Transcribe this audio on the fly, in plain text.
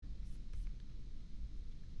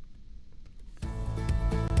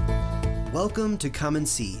Welcome to Come and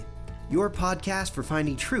See, your podcast for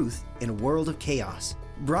finding truth in a world of chaos.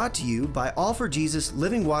 Brought to you by All for Jesus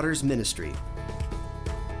Living Waters Ministry.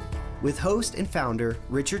 With host and founder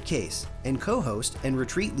Richard Case and co-host and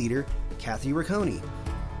retreat leader Kathy Ricconi.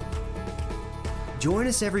 Join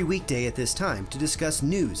us every weekday at this time to discuss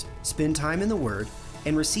news, spend time in the Word,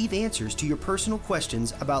 and receive answers to your personal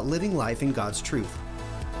questions about living life in God's truth.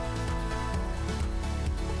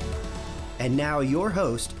 And now your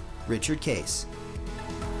host, Richard Case.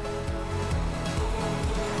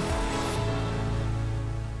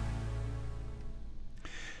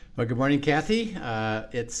 Well, good morning, Kathy.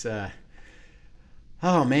 It's the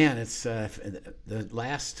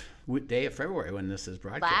last day of February when this is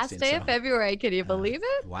broadcasting. Last day of February. Can you believe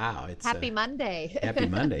it? Wow. It's Happy Monday. Happy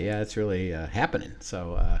Monday. Yeah, it's really happening.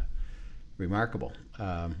 So remarkable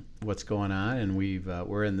what's going on. And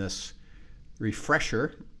we're in this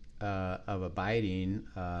refresher of abiding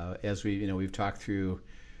as we've talked through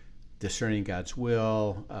discerning God's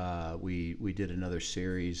will. We did another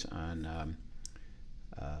series on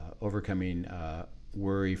overcoming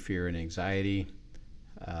worry, fear, and anxiety.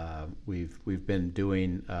 We've been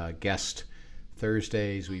doing guest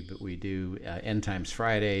Thursdays. We do End Times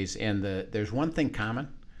Fridays, and there's one thing common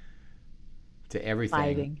to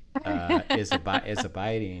everything is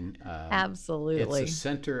abiding. Absolutely, it's the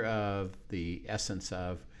center of the essence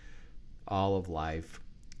of all of life,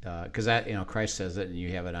 because Christ says it, and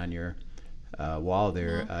you have it on your wall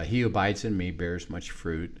there. Mm-hmm. He who abides in me bears much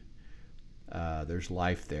fruit. There's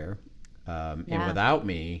life there, and without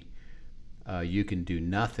me, you can do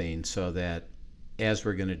nothing. So that as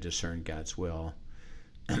we're going to discern God's will,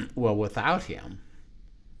 well, without Him,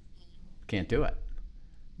 can't do it.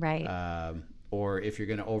 Right. Or if you're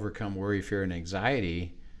going to overcome worry, fear, and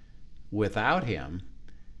anxiety, without Him,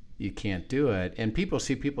 you can't do it. And people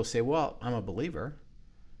say, well, I'm a believer,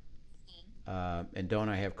 and don't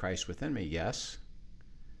I have Christ within me? Yes.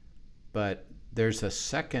 But there's a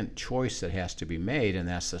second choice that has to be made, and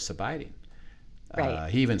that's this abiding. Right.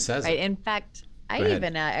 He even says right. it. In fact,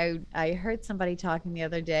 I heard somebody talking the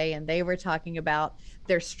other day, and they were talking about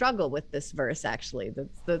their struggle with this verse, actually,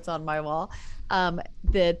 that's on my wall.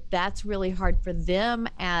 That's really hard for them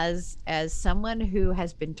as someone who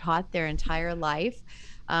has been taught their entire life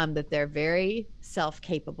that they're very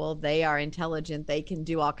self-capable, they are intelligent, they can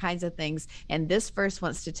do all kinds of things. And this verse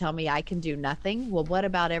wants to tell me I can do nothing. Well, what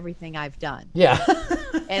about everything I've done? Yeah.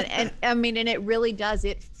 and I mean, and it really does.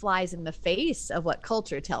 It flies in the face of what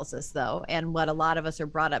culture tells us, though, and what a lot of us are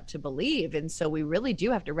brought up to believe. And so we really do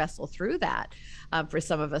have to wrestle through that for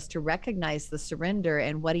some of us to recognize the surrender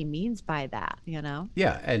and what He means by that,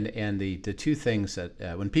 Yeah, and the two things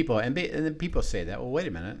that when people and then people say that, well, wait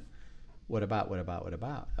a minute. What about?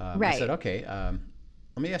 Right. I said, okay,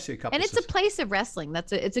 let me ask you a couple. And it's a place of wrestling.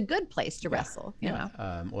 It's a good place to wrestle, you know?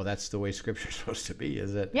 Well, that's the way Scripture's supposed to be,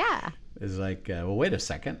 is it? Yeah. Is like, well, wait a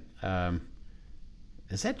second.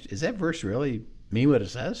 Is that verse really mean what it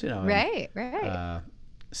says? Right.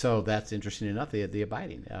 So that's interesting enough, the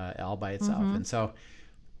abiding all by itself. Mm-hmm. And so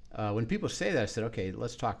when people say that, I said, okay,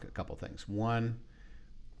 let's talk a couple things. One,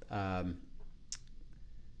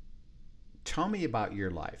 tell me about your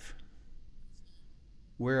life.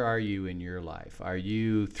 Where are you in your life? Are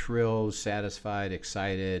you thrilled, satisfied,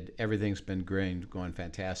 excited? Everything's been great, going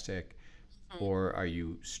fantastic. Or are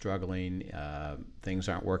you struggling? Things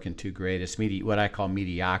aren't working too great. It's what I call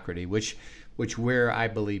mediocrity, which where I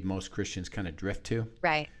believe most Christians kind of drift to.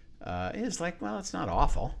 Right. It's like, well, it's not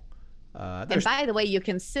awful. And by the way, you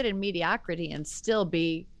can sit in mediocrity and still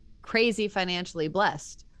be crazy financially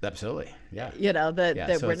blessed. Absolutely, yeah.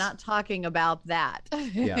 So we're not talking about that.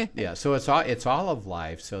 yeah. So it's all of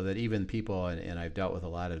life. So that even people, and I've dealt with a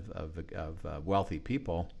lot of wealthy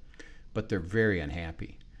people, but they're very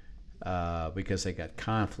unhappy because they got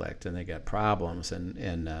conflict and they got problems,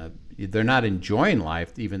 and they're not enjoying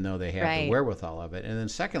life, even though they have the wherewithal of it. And then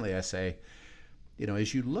secondly, I say,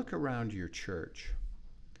 as you look around your church,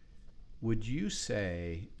 would you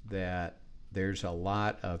say that there's a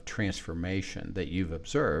lot of transformation that you've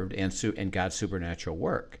observed and God's supernatural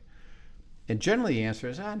work? And generally the answer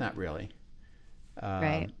is, not really.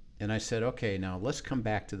 Right. And I said, okay, now let's come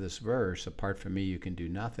back to this verse, apart from me, you can do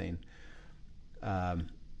nothing.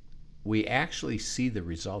 We actually see the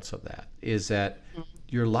results of that, is that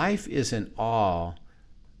your life isn't all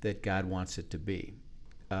that God wants it to be.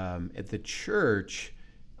 At the church,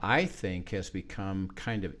 I think, has become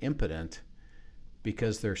kind of impotent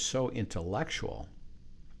because they're so intellectual,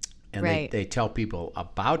 and they tell people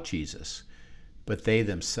about Jesus, but they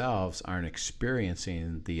themselves aren't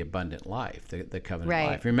experiencing the abundant life, the covenant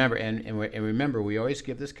life. Remember, and remember, we always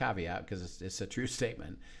give this caveat because it's a true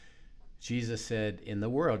statement. Jesus said, in the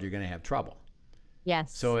world, you're going to have trouble.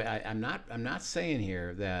 Yes. So I'm not saying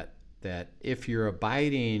here that if you're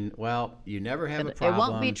abiding, well, you never have a problem. It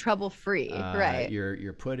won't be trouble free, right?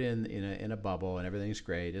 You're put in a bubble and everything's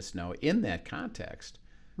great. It's no, in that context,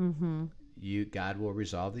 God will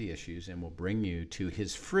resolve the issues and will bring you to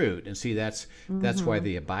His fruit. And see, that's why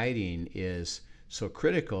the abiding is so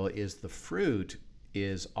critical. Is the fruit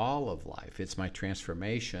is all of life. It's my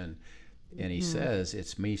transformation. And He says,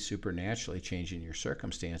 it's me supernaturally changing your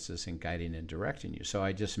circumstances and guiding and directing you. So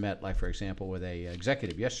I just met, like, for example, with a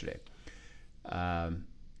executive yesterday.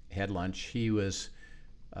 Had lunch. He was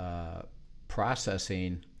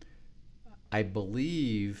processing, I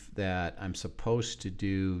believe that I'm supposed to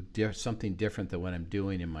do something different than what I'm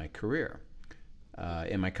doing in my career,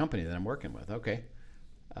 in my company that I'm working with. Okay.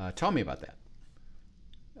 Tell me about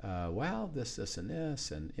that. Well, this, and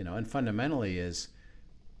this, and fundamentally is,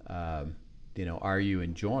 are you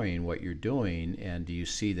enjoying what you're doing, and do you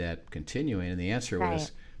see that continuing? And the answer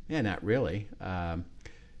was, yeah, not really.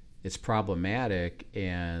 It's problematic,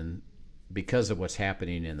 and because of what's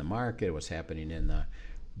happening in the market, what's happening in the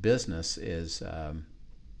business is,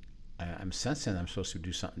 I'm sensing I'm supposed to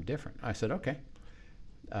do something different. I said, okay.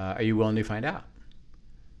 Are you willing to find out?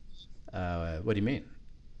 What do you mean?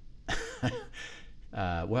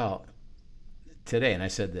 Well, today, and I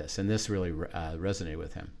said this, and this really resonated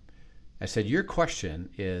with him. I said, your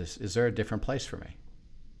question is there a different place for me?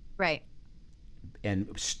 Right. And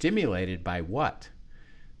stimulated by what?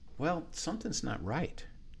 Well, something's not right.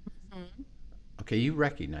 Okay, you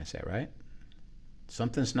recognize that, right?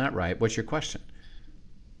 Something's not right. What's your question?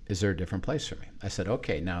 Is there a different place for me? I said,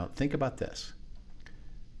 okay, now think about this.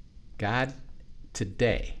 God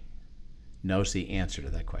today knows the answer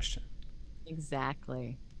to that question.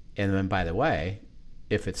 Exactly. And then, by the way,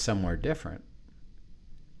 if it's somewhere different,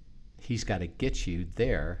 He's got to get you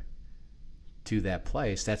there to that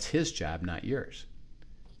place. That's His job, not yours.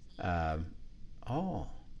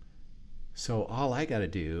 So all I got to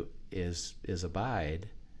do is abide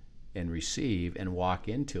and receive and walk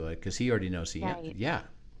into it, because He already knows the answer. Yeah.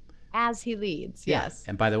 As He leads, yeah. Yes.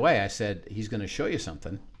 And by the way, I said He's going to show you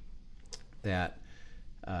something that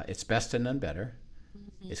it's best and none better.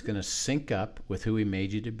 It's going to sync up with who He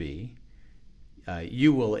made you to be.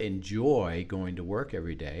 You will enjoy going to work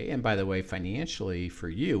every day. And by the way, financially for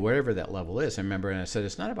you, whatever that level is, I remember, and I said,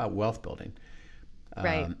 it's not about wealth building.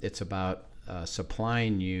 Right. It's about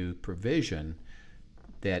supplying you provision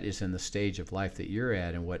that is in the stage of life that you're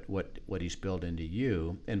at, and what He's built into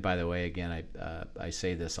you. And by the way, again, I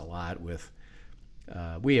say this a lot with,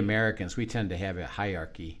 we Americans, we tend to have a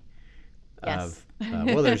hierarchy. Yes. Of,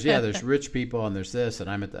 well, there's rich people, and there's this, and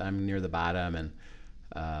I'm near the bottom, and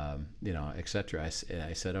et cetera. I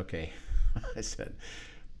said, okay. I said,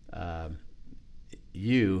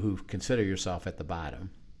 you who consider yourself at the bottom,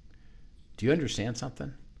 do you understand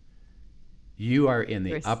something? You are in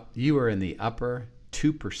the upper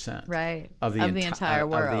 2%, right, of the entire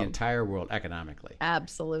world. Of the entire world economically.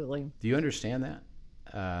 Absolutely. Do you understand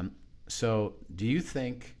that? So do you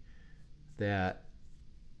think that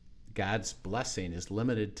God's blessing is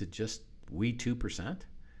limited to just we 2%?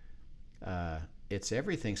 It's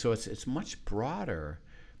everything. So it's much broader.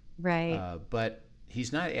 Right. But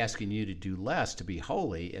He's not asking you to do less to be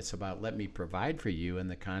holy. It's about, let me provide for you in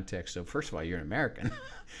the context of, first of all, you're an American.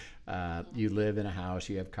 You live in a house,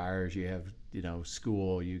 you have cars, you have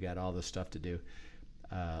school, you got all this stuff to do.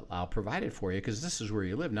 I'll provide it for you because this is where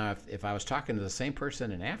you live. Now, if I was talking to the same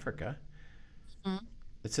person in Africa,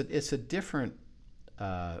 it's a different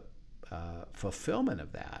fulfillment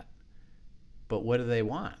of that. But what do they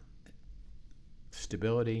want?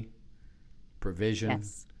 Stability, provision,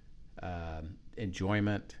 Yes.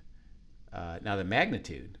 Enjoyment. Now the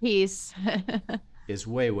magnitude Peace. is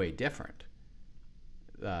way, way different.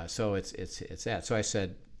 So it's that. So I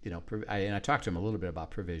said, I talked to him a little bit about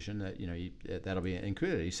provision, that that'll be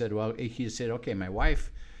included. He said, okay, my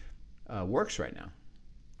wife works right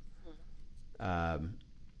now.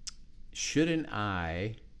 Shouldn't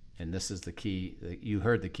I, and this is the key, you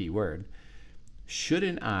heard the key word,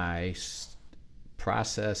 shouldn't I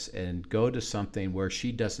process and go to something where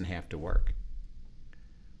she doesn't have to work?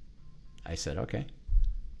 I said, okay,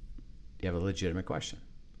 you have a legitimate question.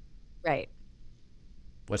 Right.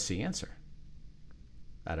 What's the answer?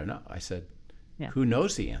 I don't know. I said, Yeah. Who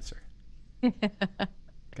knows the answer?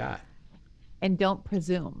 God. And don't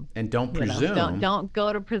presume. And don't presume. Don't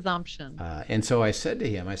go to presumption. And so I said to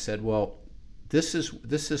him, I said, well, this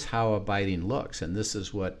is how abiding looks, and this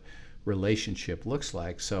is what relationship looks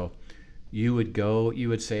like. So you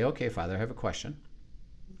would say, okay, Father, I have a question.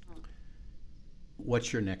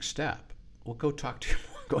 What's your next step? Well, go talk to your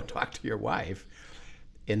go talk to your wife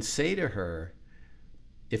and say to her,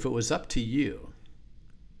 if it was up to you,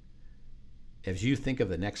 as you think of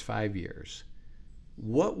the next 5 years,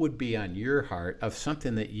 what would be on your heart of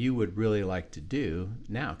something that you would really like to do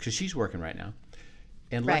now? Because she's working right now.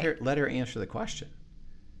 And let her answer the question.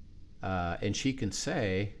 And she can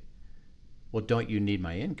say, well, don't you need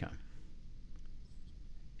my income?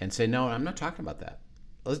 And say, no, I'm not talking about that.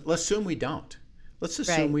 Let's assume we don't. Let's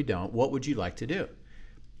assume we don't. What would you like to do?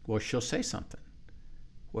 Well, she'll say something.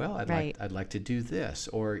 Well, I'd like to do this.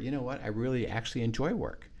 Or, you know what? I really actually enjoy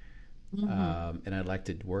work. And I'd like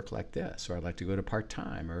to work like this. Or I'd like to go to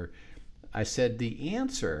part-time. Or I said the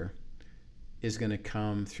answer is going to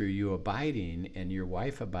come through you abiding and your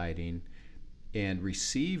wife abiding and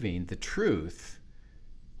receiving the truth.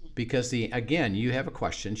 Because again, you have a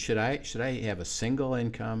question. Should I have a single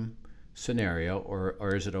income scenario,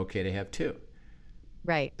 or is it okay to have two?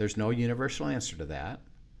 Right. There's no universal answer to that.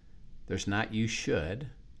 There's not you should.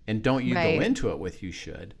 And don't you go into it with you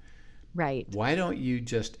should. Right. Why don't you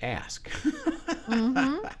just ask?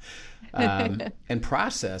 And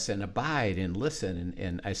process and abide and listen.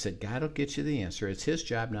 And I said, God will get you the answer. It's his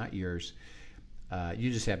job, not yours.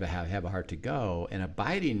 You just have to have a heart to go. And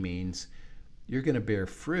abiding means you're going to bear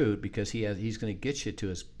fruit because he's going to get you to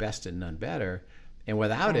his best and none better. And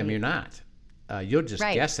without him, you're not. You'll just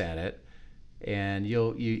guess at it. And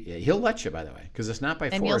he'll let you, by the way, because it's not by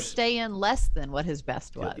force. And you'll stay in less than what his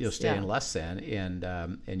best was. You'll stay in less than,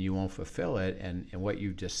 and you won't fulfill it. And what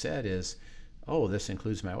you just said is, oh, this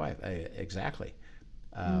includes my wife. Exactly.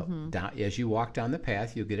 As you walk down the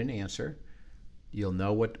path, you'll get an answer. You'll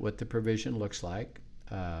know what the provision looks like.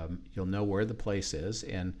 You'll know where the place is,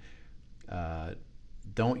 and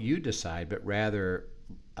don't you decide, but rather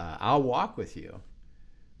I'll walk with you.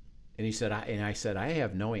 And he said, I said, I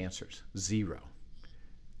have no answers, zero,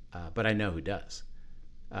 but I know who does.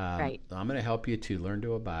 I'm going to help you to learn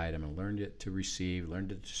to abide. I'm going to learn to receive, learn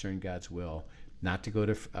to discern God's will, not to go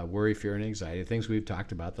to worry, fear, and anxiety, things we've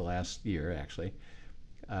talked about the last year, actually.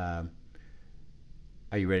 Are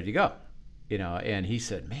you ready to go? And he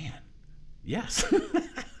said, man, yes.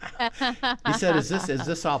 He said, is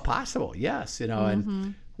this all possible? Yes.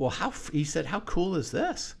 And well, he said, how cool is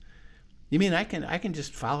this? You mean I can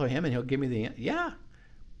just follow him and he'll give me the answer?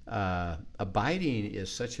 Yeah. Abiding is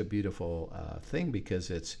such a beautiful thing because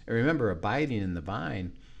remember, abiding in the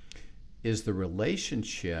vine is the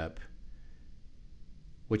relationship,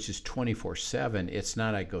 which is 24/7. It's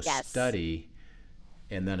not I go study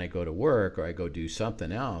and then I go to work or I go do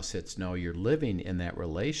something else. It's no, you're living in that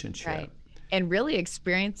relationship. Right. And really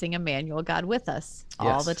experiencing Emmanuel, God with us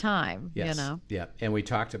all the time, Yeah. And we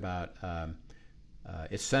talked about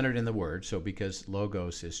it's centered in the Word. So because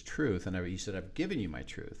Logos is truth, and he said, I've given you my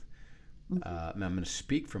truth. And I'm going to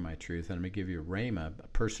speak from my truth, and I'm going to give you a rhema, a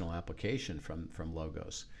personal application from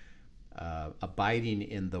Logos. Abiding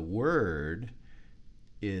in the Word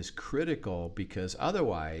is critical because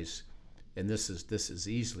otherwise, and this is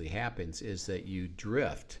easily happens, is that you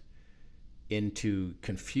drift into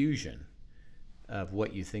confusion of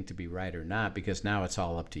what you think to be right or not, because now it's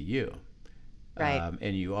all up to you. Right.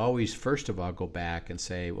 And you always, first of all, go back and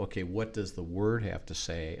say, okay, what does the Word have to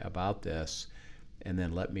say about this? And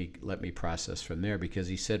then let me process from there, because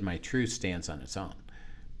he said my truth stands on its own.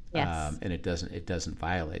 Yes. And it doesn't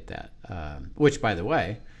violate that. Which, by the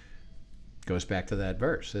way, goes back to that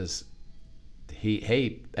verse: is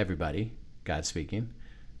hey everybody, God speaking,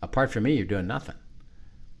 apart from me, you're doing nothing.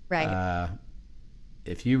 Right.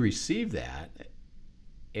 If you receive that,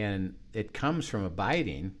 and it comes from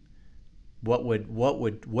abiding,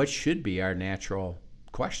 what should be our natural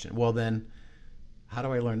question? Well, then, how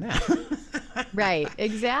do I learn that? Right.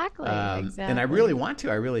 Exactly. And I really want to.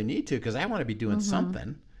 I really need to, because I want to be doing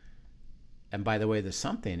something. And by the way, the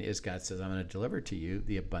something is God says, I'm going to deliver to you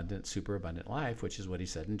the abundant, super abundant life, which is what he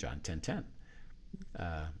said in John 10:10.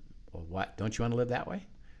 Well, what? Don't you want to live that way?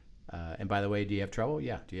 And by the way, do you have trouble?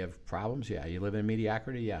 Yeah. Do you have problems? Yeah. You live in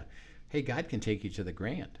mediocrity? Yeah. Hey, God can take you to the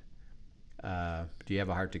grand. Do you have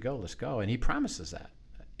a heart to go? Let's go. And he promises that.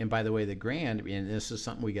 And by the way, the grand, and this is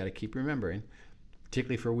something we got to keep remembering,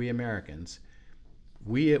 particularly for we Americans,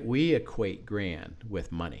 we equate grand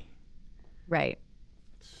with money. Right.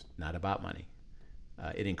 It's not about money.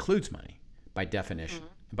 It includes money by definition.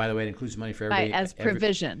 And by the way, it includes money for everybody. As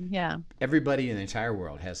provision, yeah. Everybody in the entire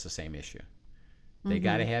world has the same issue. They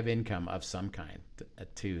got to have income of some kind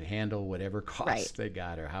to handle whatever costs they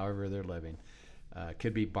got or however they're living. It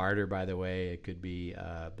could be barter, by the way. It could be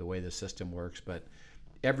the way the system works. But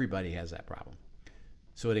everybody has that problem.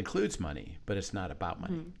 So it includes money, but it's not about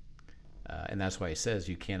money. And that's why he says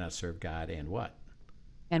you cannot serve God and what?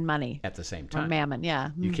 and money at the same or time. mammon. Yeah.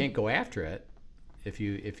 You can't go after it. If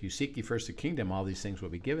you seek ye first the kingdom, all these things will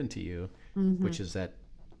be given to you, which is that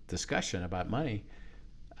discussion about money.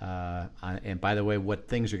 And by the way, what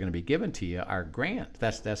things are going to be given to you are grant.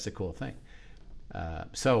 That's the cool thing.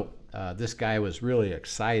 So this guy was really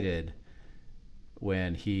excited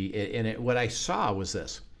when what I saw was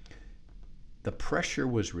this. The pressure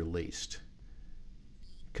was released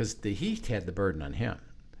because he had the burden on him.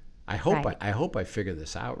 I hope I figure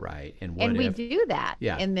this out right. And we do that.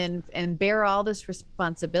 Yeah. And bear all this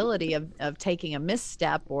responsibility of taking a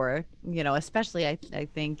misstep, or, especially I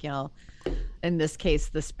think, in this case,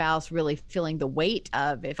 the spouse really feeling the weight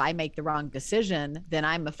of, if I make the wrong decision, then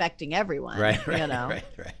I'm affecting everyone. Right.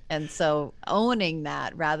 And so owning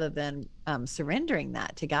that rather than surrendering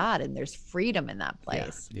that to God, and there's freedom in that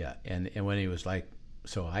place. Yeah. And when he was like,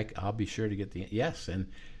 so I'll be sure to get yes. And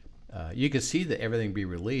you could see that everything be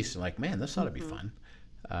released, and like, man, this ought to be fun.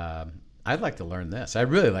 I'd like to learn this.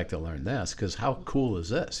 I'd really like to learn this, because how cool is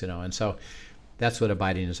this, And so that's what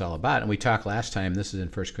abiding is all about. And we talked last time, this is in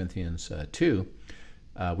 1 Corinthians 2.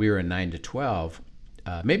 We were in 9 to 12.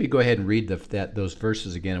 Maybe go ahead and read those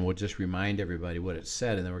verses again, and we'll just remind everybody what it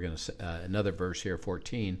said. And then we're going to another verse here,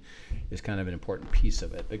 14, is kind of an important piece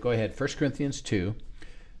of it. But go ahead, 1 Corinthians 2,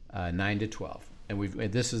 9 to 12.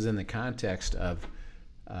 And this is in the context of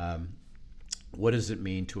what does it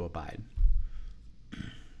mean to abide?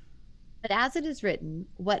 But as it is written,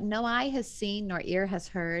 what no eye has seen, nor ear has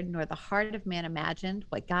heard, nor the heart of man imagined,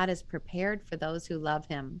 what God has prepared for those who love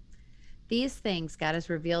him. These things God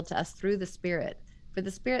has revealed to us through the Spirit. For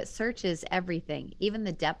the Spirit searches everything, even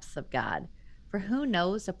the depths of God. For who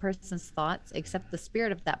knows a person's thoughts except the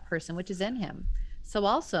spirit of that person which is in him? So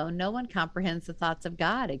also no one comprehends the thoughts of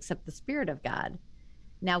God except the Spirit of God.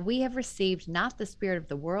 Now we have received not the spirit of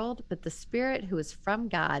the world, but the Spirit who is from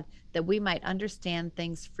God, that we might understand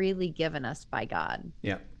things freely given us by God.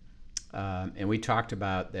 Yeah. And we talked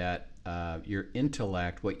about that your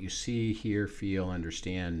intellect, what you see, hear, feel,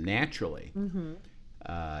 understand naturally.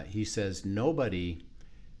 He says nobody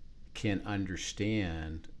can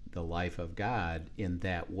understand the life of God in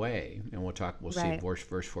that way. And we'll see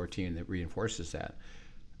verse 14 that reinforces that.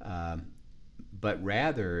 But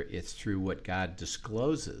rather, it's through what God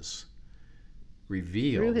discloses,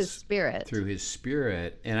 reveals. Through His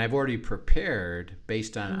Spirit. And I've already prepared,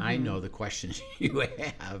 based on I know the questions you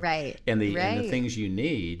have. And the things you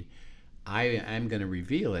need. I'm going to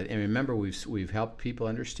reveal it. And remember, we've helped people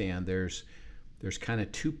understand there's kind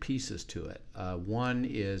of two pieces to it. One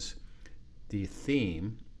is the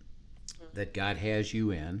theme that God has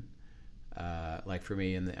you in. Like for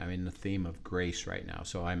me, I'm in the theme of grace right now.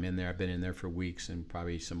 So I'm in there. I've been in there for weeks, and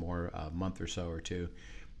probably some more, month or so or two.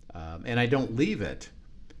 And I don't leave it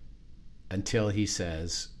until He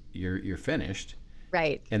says you're finished.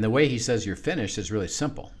 Right. And the way He says you're finished is really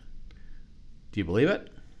simple. Do you believe it?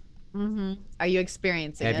 Are you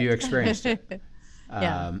experiencing it? Have you experienced it?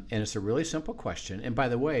 Yeah. And it's a really simple question. And by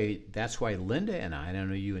the way, that's why Linda and I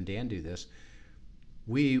know you and Dan do this,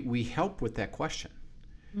 we help with that question.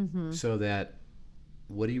 So that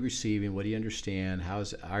what are you receiving? What do you understand?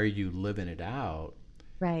 Are you living it out?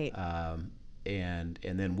 Right. And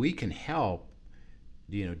then we can help.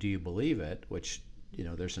 Do you believe it? Which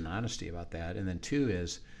there's an honesty about that. And then two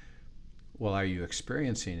is, well, are you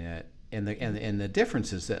experiencing it? And the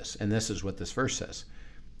difference is this, and this is what this verse says.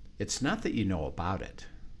 It's not that you know about it.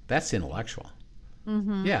 That's intellectual.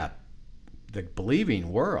 Yeah, the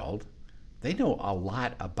believing world, they know a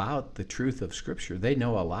lot about the truth of Scripture. They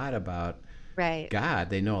know a lot about God.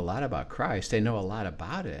 They know a lot about Christ. They know a lot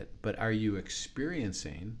about it. But are you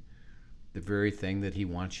experiencing the very thing that He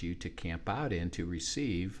wants you to camp out in, to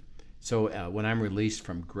receive? So when I'm released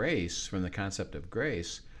from grace, from the concept of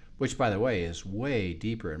grace, which, by the way, is way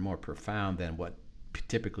deeper and more profound than what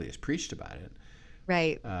typically is preached about it,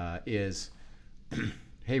 is,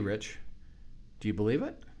 hey, Rich, do you believe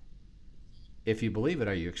it? If you believe it,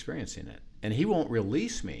 are you experiencing it? And He won't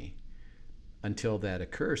release me until that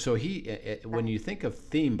occurs. So when you think of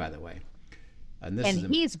theme, by the way,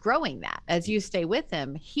 He's growing that as you stay with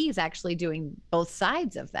Him. He's actually doing both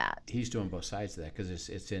sides of that. He's doing both sides of that because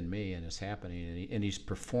it's in me and it's happening, and He's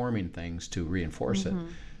performing things to reinforce it.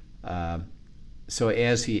 So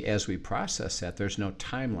as we process that, there's no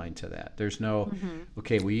timeline to that. There's no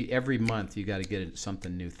every month you got to get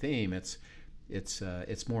something new theme. It's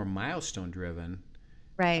more milestone driven.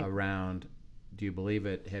 Around, do you believe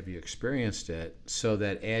it? Have you experienced it? So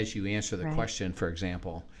that as you answer the question, for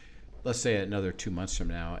example, let's say another 2 months from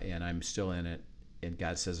now, and I'm still in it, and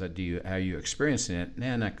God says, are you experiencing it?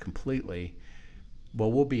 Nah, not completely.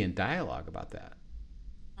 Well, we'll be in dialogue about that.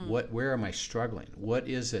 where am I struggling? What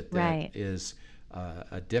is it that Right. is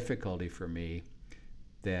a difficulty for me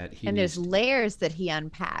that he And needs there's layers that he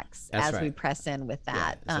unpacks That's as we right. press in with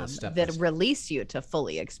Yeah, that, so step by that step. release you to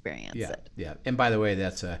fully experience Yeah, it. yeah. And by the way,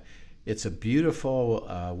 it's a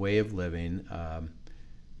beautiful way of living.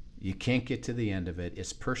 You can't get to the end of it.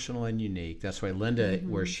 It's personal and unique. That's why Linda,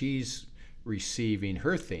 where she's receiving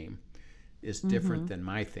her theme, is different than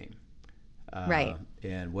my theme. Right.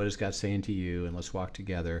 And what is God saying to you? And let's walk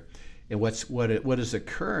together. And what is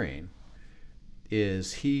occurring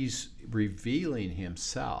is He's revealing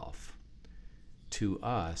Himself to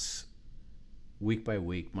us week by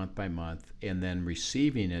week, month by month, and then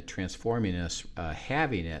receiving it, transforming us,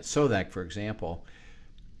 having it. So that, for example,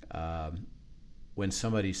 when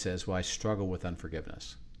somebody says, "Well, I struggle with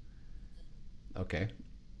unforgiveness," okay,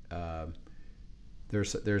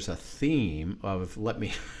 there's a theme of let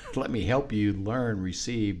me help you learn,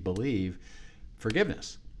 receive, believe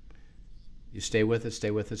forgiveness. You stay with it,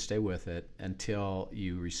 stay with it, stay with it until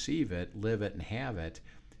you receive it, live it, and have it.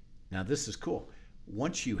 Now, this is cool.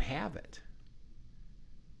 Once you have it,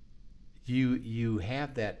 you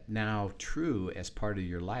have that now true as part of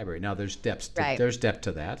your library. Now, there's depth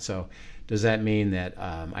to that. So, does that mean that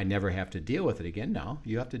I never have to deal with it again? No,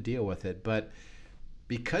 you have to deal with it. But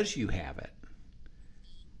because you have it,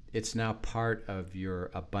 it's now part of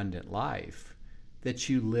your abundant life that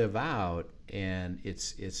you live out, and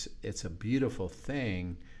it's a beautiful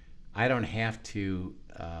thing. I don't have to,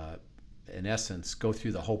 in essence, go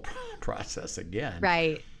through the whole process again.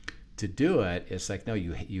 Right. To do it, it's like, no,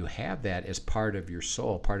 you have that as part of your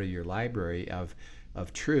soul, part of your library of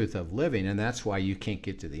truth, of living, and that's why you can't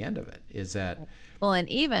get to the end of it. Is that Well, and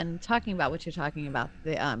even talking about what you're talking about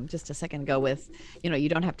just a second ago with, you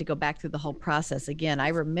don't have to go back through the whole process again. I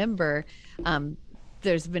remember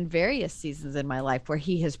there's been various seasons in my life where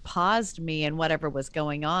he has paused me in whatever was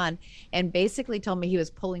going on and basically told me he was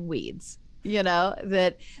pulling weeds,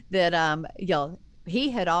 that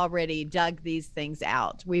he had already dug these things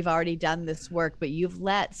out. We've already done this work, but you've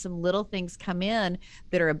let some little things come in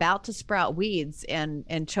that are about to sprout weeds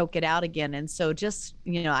and choke it out again. And so just,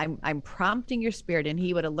 I'm prompting your spirit, and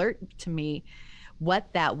he would alert to me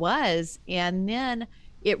what that was. And then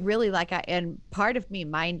it really and part of me,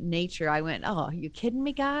 my nature, I went, oh, are you kidding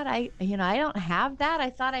me, God? I don't have that.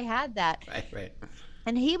 I thought I had that. right?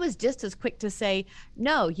 And he was just as quick to say,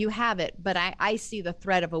 no, you have it, but I see the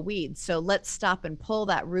thread of a weed. So let's stop and pull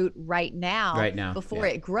that root right now before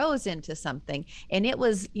it grows into something. And it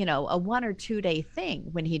was, a 1 or 2 day thing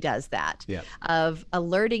when he does that, of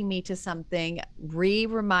alerting me to something,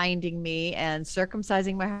 reminding me and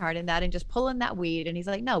circumcising my heart in that and just pulling that weed. And he's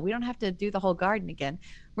like, no, we don't have to do the whole garden again.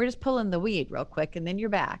 We're just pulling the weed real quick and then you're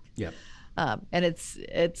back. Yep. And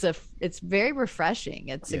it's very refreshing.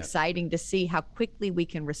 It's exciting to see how quickly we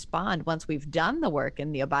can respond once we've done the work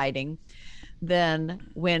in the abiding. Then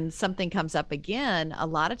when something comes up again, a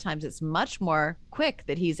lot of times it's much more quick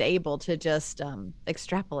that he's able to just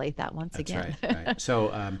extrapolate that once again. Right.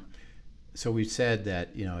 So we said that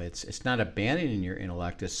it's not abandoning your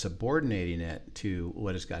intellect; it's subordinating it to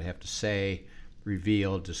what does God have to say,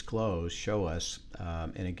 reveal, disclose, show us,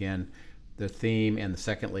 and again. The theme, and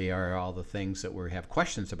secondly are all the things that we have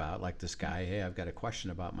questions about, like this guy. Hey, I've got a question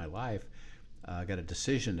about my life. I've got a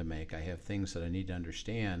decision to make. I have things that I need to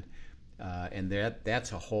understand, and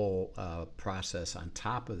that's a whole process on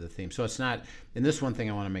top of the theme. So it's not. And this one thing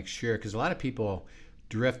I want to make sure, because a lot of people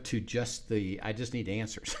drift to just I just need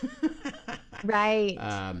answers. Right.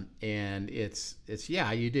 And it's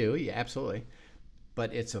you do, absolutely,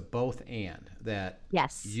 but it's a both and that.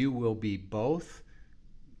 Yes. You will be both.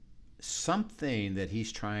 Something that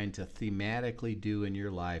he's trying to thematically do in your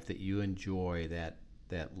life that you enjoy that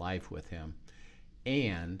life with him,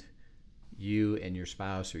 and you and your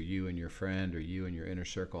spouse or you and your friend or you and your inner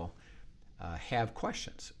circle have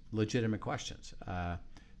questions, legitimate questions that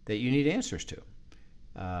you need answers to.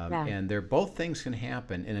 And they're both things can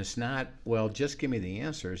happen, and it's not, well, just give me the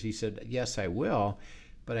answers. He said, yes, I will,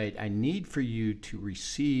 but I need for you to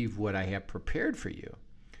receive what I have prepared for you,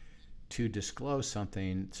 to disclose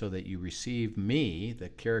something so that you receive me, the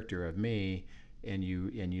character of me, and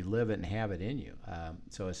you live it and have it in you.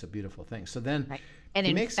 So it's a beautiful thing. So then, and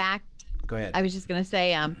in fact, go ahead. I was just going to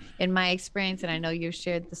say, in my experience, and I know you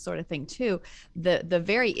shared this sort of thing too, the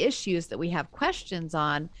very issues that we have questions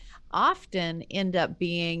on often end up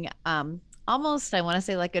being almost, I want to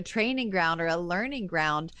say, like a training ground or a learning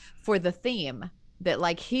ground for the theme. that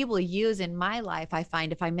like he will use in my life. I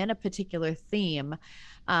find if I'm in a particular theme,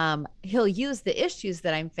 he'll use the issues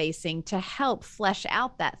that I'm facing to help flesh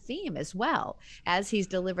out that theme as well. As he's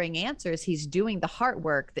delivering answers, he's doing the heart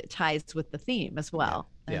work that ties with the theme as well.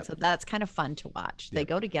 And so that's kind of fun to watch. They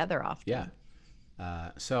go together often.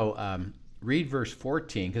 Yeah. So read verse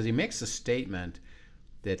 14, because he makes a statement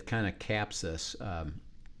that kind of caps this.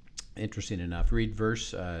 Interesting enough. Read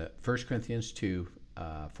verse 1 Corinthians 2,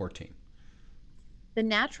 14. The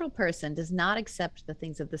natural person does not accept the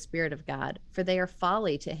things of the Spirit of God, for they are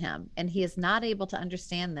folly to him, and he is not able to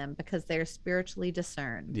understand them because they are spiritually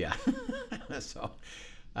discerned. Yeah. So,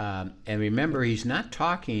 and remember, he's not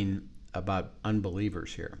talking about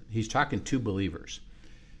unbelievers here. He's talking to believers.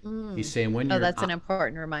 He's saying when you're... that's an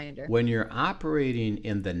important reminder. When you're operating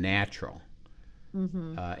in the natural,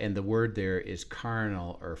 and the word there is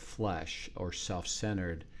carnal or flesh or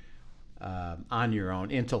self-centered, on your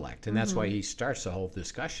own intellect. And that's why he starts the whole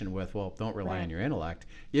discussion with, well, don't rely on your intellect.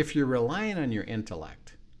 If you're relying on your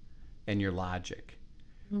intellect and your logic,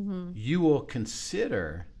 you will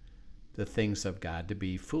consider the things of God to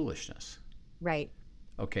be foolishness. Right.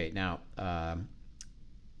 Okay, now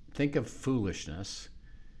think of foolishness.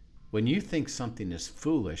 When you think something is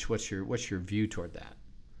foolish, what's your view toward that?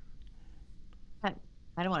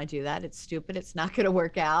 I don't want to do that. It's stupid. It's not going to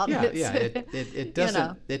work out. It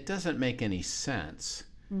doesn't it doesn't make any sense,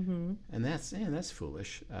 and that's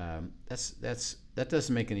foolish. That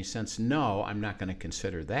doesn't make any sense. No, I'm not going to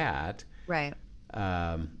consider that. Right.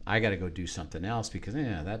 I got to go do something else because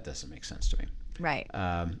that doesn't make sense to me. Right.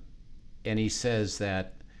 And he says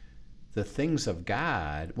that the things of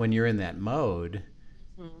God, when you're in that mode,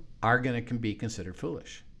 are going to be considered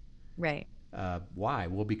foolish. Right. Why?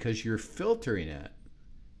 Well, because you're filtering it.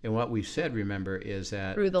 And what we've said, remember, is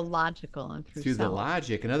that through the logical and through the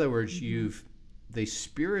logic. In other words, the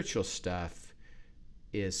spiritual stuff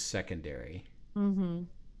is secondary, and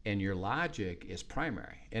your logic is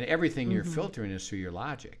primary. And everything you're filtering is through your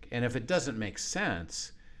logic. And if it doesn't make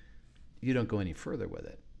sense, you don't go any further with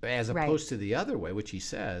it. As opposed to the other way, which he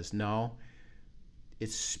says, no,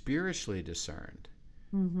 it's spiritually discerned.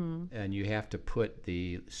 And you have to put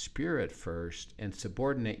the spirit first and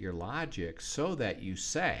subordinate your logic so that you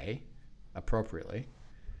say appropriately,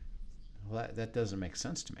 well, that doesn't make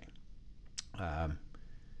sense to me.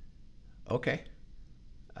 Okay.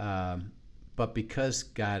 But because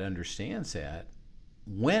God understands that,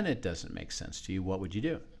 when it doesn't make sense to you, what would you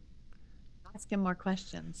do? Ask him more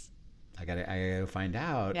questions. I gotta find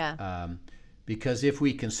out. Yeah. Because if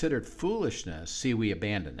we considered foolishness, we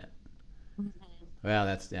abandon it. Well,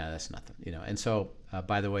 that's nothing, And so,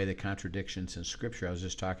 by the way, the contradictions in Scripture. I was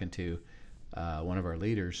just talking to one of our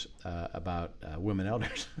leaders about women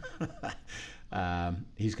elders.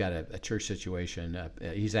 He's got a church situation.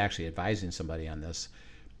 He's actually advising somebody on this,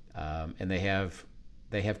 and they have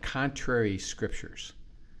contrary scriptures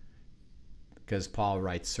because Paul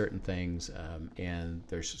writes certain things, and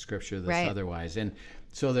there's scripture that's otherwise, and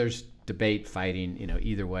so there's debate, fighting,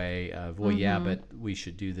 either way of, well, yeah, but we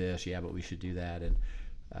should do this, yeah, but we should do that,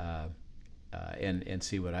 and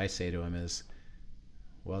see what I say to him is,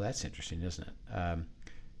 well, that's interesting, isn't it?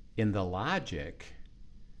 In the logic,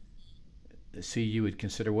 you would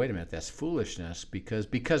consider, wait a minute, that's foolishness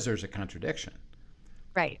because there's a contradiction.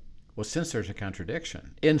 Right. Well, since there's a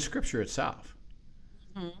contradiction in Scripture itself,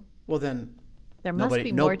 well, then there must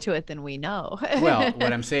be more to it than we know. Well,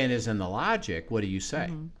 what I'm saying is, in the logic, what do you say?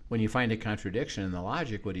 When you find a contradiction in the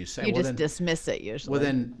logic, what do you say? You just dismiss it usually. Well,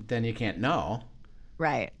 then you can't know.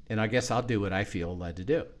 Right. And I guess I'll do what I feel led to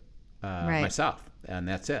do myself, and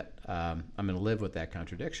that's it. I'm going to live with that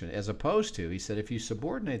contradiction. As opposed to, he said, if you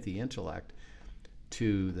subordinate the intellect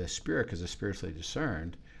to the spirit, because it's spiritually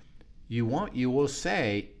discerned, you will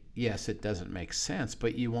say, yes, it doesn't make sense,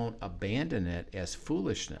 but you won't abandon it as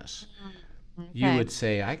foolishness. Okay. You would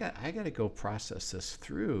say, I got to go process this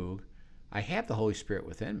through. I have the Holy Spirit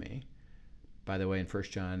within me. By the way, in 1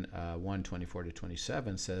 John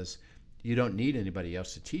 1:24-27 says, you don't need anybody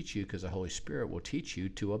else to teach you because the Holy Spirit will teach you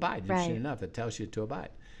to abide. Interesting enough, it tells you to abide.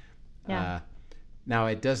 Yeah. Now,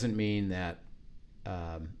 it doesn't mean that,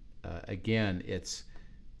 again, it's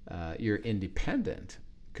you're independent,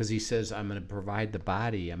 because he says, I'm going to provide the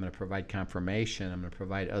body, I'm going to provide confirmation, I'm going to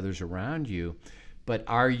provide others around you. But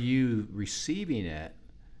are you receiving it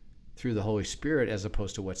through the Holy Spirit as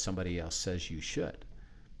opposed to what somebody else says you should?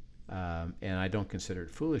 And I don't consider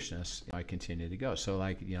it foolishness. I continue to go. So,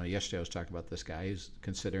 yesterday I was talking about this guy who's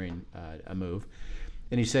considering a move.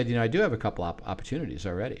 And he said, I do have a couple opportunities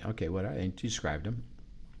already. Okay, what are they? And he described them.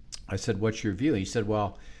 I said, what's your view? He said,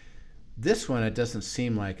 well, this one, it doesn't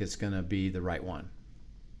seem like it's going to be the right one.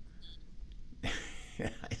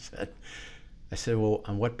 I said, well,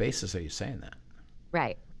 on what basis are you saying that?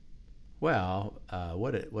 Right. Well,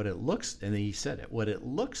 what it looks, and then he said it, what it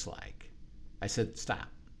looks like. I said, stop.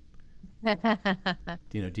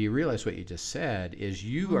 Do you realize what you just said is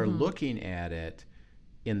you are looking at it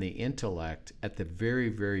in the intellect at the very,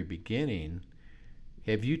 very beginning.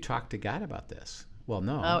 Have you talked to God about this? Well,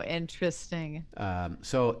 no. Oh, interesting.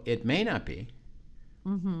 So it may not be,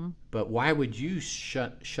 but why would you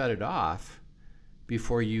shut it off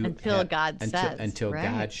before you until God says, until right.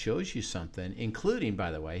 God shows you something, including,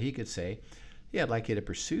 by the way, he could say, yeah, I'd like you to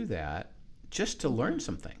pursue that just to learn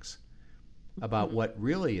some things about what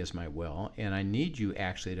really is my will, and I need you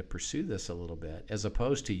actually to pursue this a little bit, as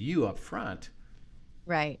opposed to you up front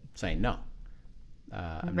right. saying, no,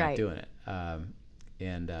 I'm Right. not doing it.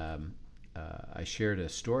 I shared a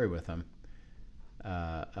story with him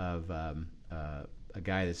of a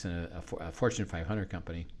guy that's in a Fortune 500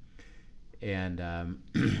 company, and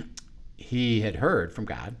he had heard from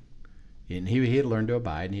God, and he had learned to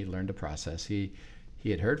abide, and he had learned to process. He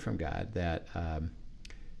had heard from God that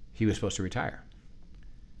he was supposed to retire,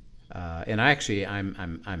 and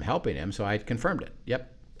I'm helping him, so I confirmed it.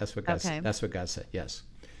 Yep, that's what God said. That's what God said. Yes.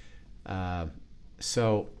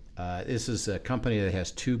 So this is a company that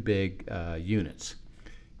has two big units.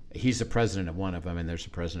 He's the president of one of them, and there's the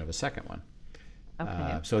president of a second one.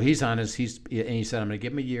 Okay. So he's on and he said, I'm going to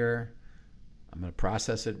give him a year. I'm going to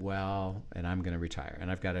process it well, and I'm going to retire.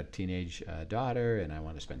 And I've got a teenage daughter, and I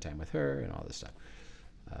want to spend time with her and all this stuff.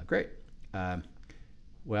 Great.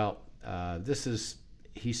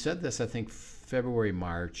 He said this, I think, February,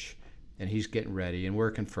 March, and he's getting ready, and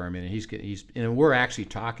we're confirming, and we're actually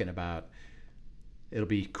talking about, it'll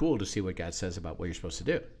be cool to see what God says about what you're supposed to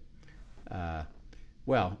do.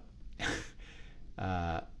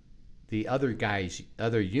 The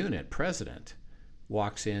other unit president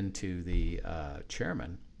walks into the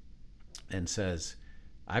chairman and says,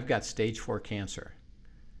 I've got stage 4 cancer,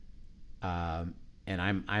 and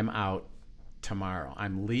I'm out tomorrow.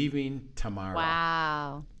 I'm leaving tomorrow.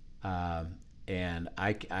 Wow. And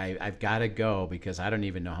I've got to go because I don't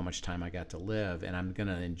even know how much time I got to live, and I'm going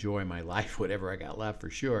to enjoy my life, whatever I got left, for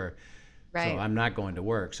sure. Right. So I'm not going to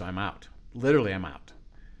work, so I'm out. Literally, I'm out.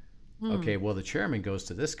 Okay, well, the chairman goes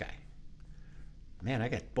to this guy. Man, I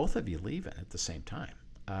got both of you leaving at the same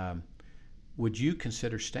time. Would you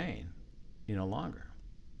consider staying, longer?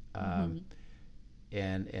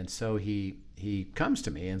 And so he comes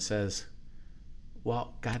to me and says,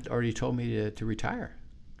 well, God already told me to retire.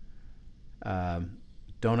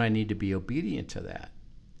 Don't I need to be obedient to that?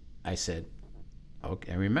 I said,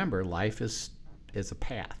 okay, remember, life is a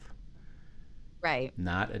path. Right.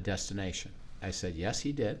 Not a destination. I said, yes,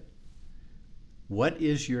 he did. What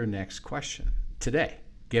is your next question today,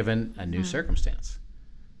 given a new circumstance?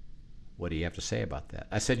 What do you have to say about that?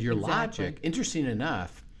 I said, your logic, interesting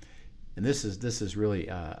enough, and this is really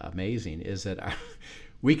amazing, is that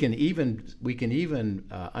we can even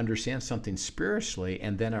understand something spiritually,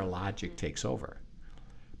 and then our logic takes over.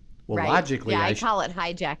 Well, right. Logically, I call it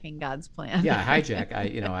hijacking God's plan. Yeah, hijack.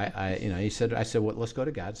 I said, well, let's go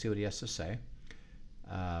to God, see what he has to say.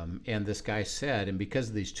 And this guy said, and because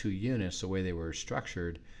of these two units, the way they were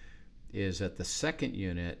structured is that the second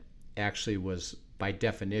unit actually was, by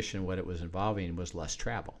definition, what it was involving was less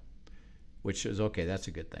travel, which is okay. That's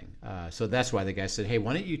a good thing. So that's why the guy said, hey,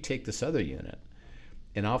 why don't you take this other unit,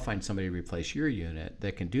 and I'll find somebody to replace your unit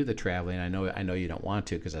that can do the traveling. I know you don't want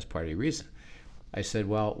to because that's part of your reason. I said,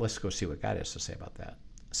 well, let's go see what God has to say about that.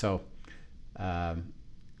 So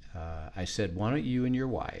I said, why don't you and your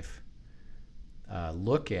wife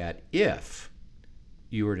look at, if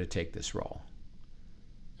you were to take this role,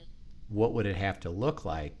 what would it have to look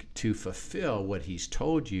like to fulfill what he's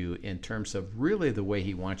told you in terms of really the way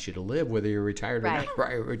he wants you to live, whether you're retired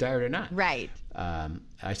or not. Right.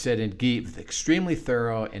 I said, and give extremely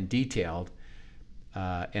thorough and detailed,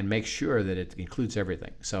 and make sure that it includes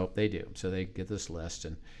everything. So they do. So they get this list,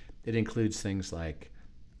 and it includes things like,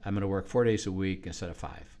 I'm going to work 4 days a week instead of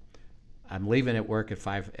 5. I'm leaving at work at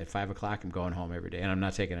 5 o'clock. I'm going home every day, and I'm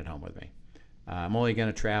not taking it home with me. I'm only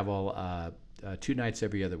going to travel 2 nights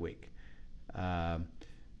every other week. I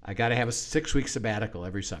got to have a 6-week sabbatical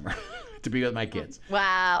every summer to be with my kids.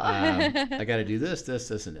 Wow. I got to do this,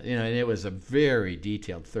 and and it was a very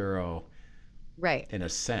detailed, thorough, right, in a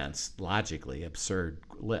sense, logically absurd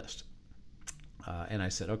list. And I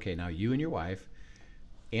said, okay, now you and your wife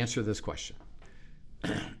answer this question.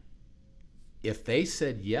 If they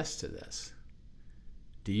said yes to this,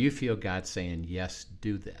 do you feel God saying, yes,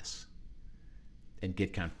 do this? and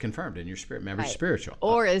get confirmed in your spirit. Remember, Right. spiritual.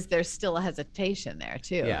 Or is there still a hesitation there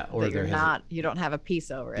too? Yeah, or that you don't have a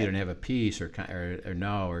peace over you it. don't have a peace, or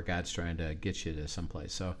no, or God's trying to get you to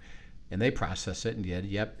someplace. So, and they process it and did.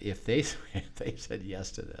 Yep, if they said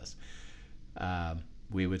yes to this,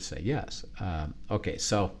 we would say yes. Okay,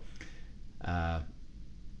 so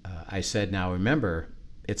I said, now remember,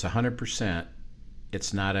 it's 100%.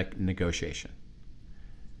 It's not a negotiation.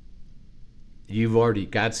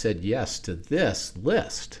 God said yes to this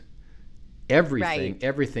list.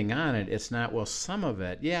 Everything on it. It's not, well, some of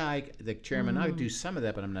it. Yeah, the chairman, I'll do some of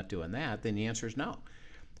that, but I'm not doing that. Then the answer is no.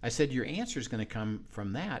 I said, your answer is going to come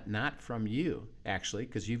from that, not from you, actually,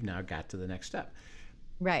 because you've now got to the next step.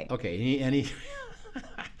 Right. Okay, and he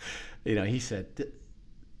he said,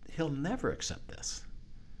 he'll never accept this.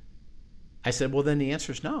 I said, well, then the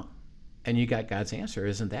answer is no. And you got God's answer.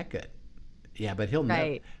 Isn't that good? Yeah, but he'll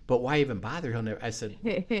never. But why even bother? He'll never. I said,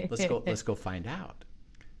 let's go find out.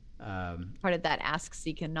 Part of that ask,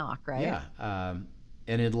 seek, and knock, right? Yeah.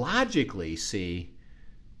 And it logically,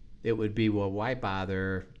 it would be, well, why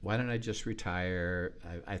bother? Why don't I just retire?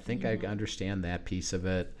 I think I understand that piece of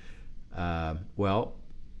it. Well,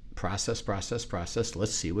 process.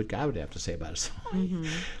 Let's see what God would have to say about it.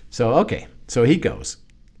 So, okay. So he goes,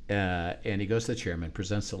 and he goes to the chairman,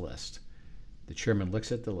 presents the list. The chairman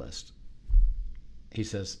looks at the list. He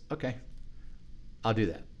says, okay, I'll do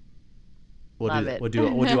that. Love it. We'll do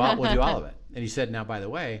all of it. And he said, now, by the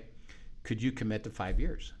way, could you commit to 5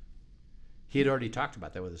 years? He had already talked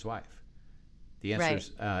about that with his wife. The answer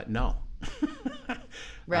is no.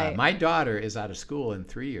 Right. My daughter is out of school in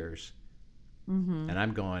 3 years, and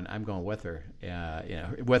I'm going with her.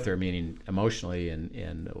 With her meaning emotionally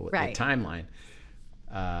and the timeline.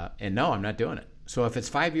 And no, I'm not doing it. So if it's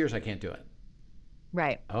 5 years, I can't do it.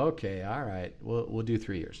 Right. Okay. All right. We'll do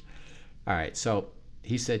 3 years. All right. So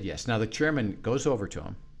he said yes. Now the chairman goes over to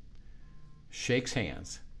him, shakes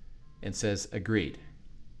hands, and says, agreed.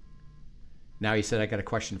 Now he said, I got a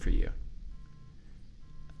question for you.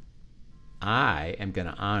 I am going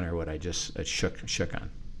to honor what I just shook on.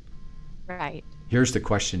 Right. Here's the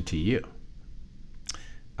question to you.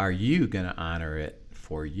 Are you going to honor it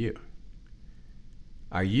for you?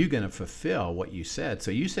 Are you going to fulfill what you said?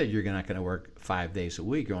 So you said you're not going to work 5 days a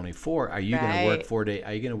week. You're only 4. Are you going to work 4 days?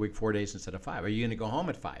 Are you going to work 4 days instead of 5? Are you going to go home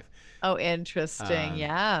at 5? Oh, interesting.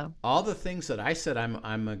 Yeah. All the things that I said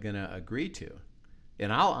I'm going to agree to,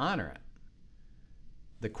 and I'll honor it.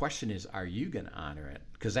 The question is, are you going to honor it?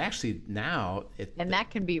 Because actually now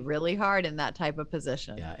that can be really hard in that type of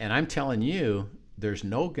position. Yeah, and I'm telling you, there's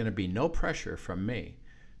going to be no pressure from me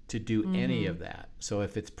to do any of that. So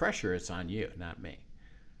if it's pressure, it's on you, not me.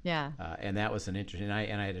 Yeah. And that was an interesting.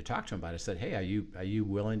 And I had to talk to him about it. I said, hey, are you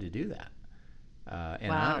willing to do that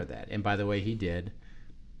and honor that? And by the way, he did.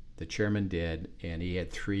 The chairman did, and he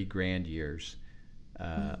had 3 grand years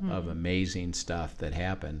of amazing stuff that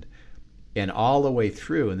happened. And all the way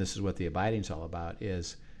through, and this is what the abiding's all about,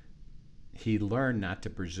 is he learned not to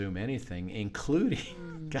presume anything,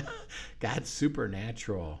 including God's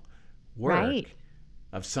supernatural work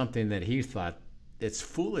of something that he thought, it's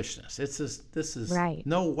foolishness. This is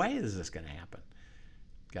no way is this going to happen.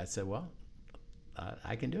 God said, well,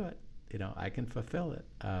 I can do it. I can fulfill it.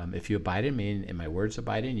 If you abide in me and my words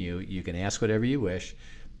abide in you, you can ask whatever you wish,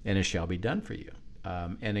 and it shall be done for you.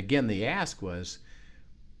 And again, the ask was,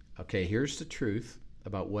 okay, here's the truth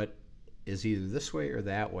about what is either this way or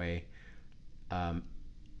that way.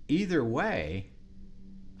 Either way,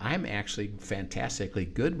 I'm actually fantastically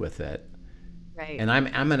good with it. Right. And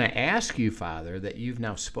I'm going to ask you, Father, that you've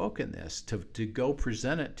now spoken this to go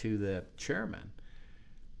present it to the chairman,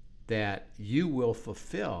 that you will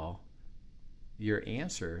fulfill your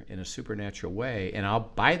answer in a supernatural way, and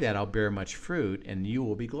by that I'll bear much fruit, and you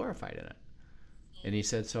will be glorified in it. And he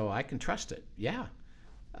said, so I can trust it. Yeah.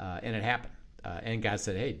 And it happened. And God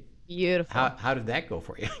said, hey, beautiful. How did that go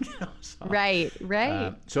for you? Right.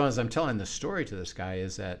 So as I'm telling the story to this guy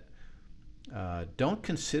is that don't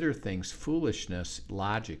consider things foolishness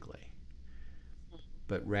logically,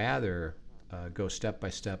 but rather go step by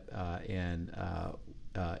step and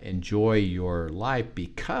enjoy your life,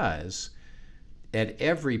 because at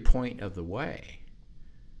every point of the way,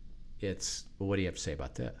 it's, well, what do you have to say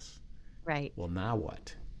about this? Right. Well, now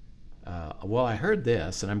what? Well, I heard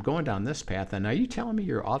this, and I'm going down this path, and are you telling me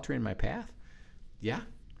you're altering my path? Yeah.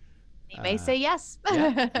 You may say yes.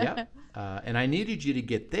 Yeah. And I needed you to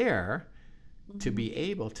get there to be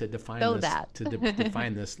able to define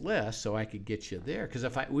define this list, so I could get you there. Because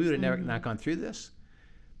if we would have never not gone through this,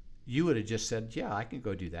 you would have just said, "Yeah, I can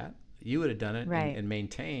go do that." You would have done it Right. and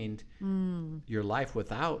maintained your life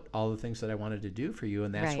without all the things that I wanted to do for you,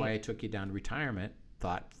 and that's why I took you down to retirement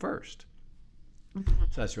thought first.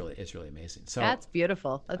 So it's really amazing. So that's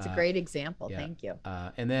beautiful. That's a great example. yeah. Thank you.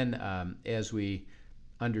 And then as we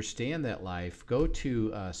understand that life, go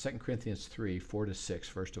to 2 Corinthians 3, 4-6,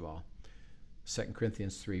 first of all. 2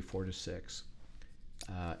 Corinthians 3, 4-6.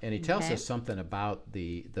 And he tells us something about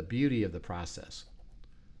the beauty of the process.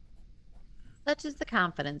 Such is the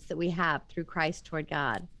confidence that we have through Christ toward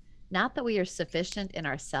God. Not that we are sufficient in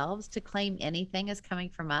ourselves to claim anything as coming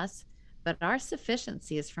from us, but our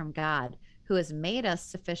sufficiency is from God, who has made us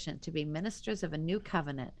sufficient to be ministers of a new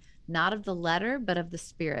covenant, not of the letter, but of the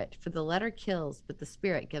Spirit. For the letter kills, but the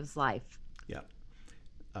Spirit gives life. Yeah.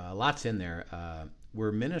 Lots in there.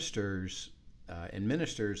 We're ministers, and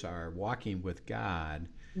ministers are walking with God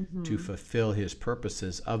to fulfill his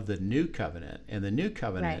purposes of the new covenant. And the new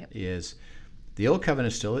covenant is, the old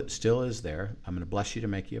covenant still is there. I'm going to bless you to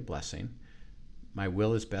make you a blessing. My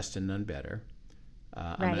will is best and none better.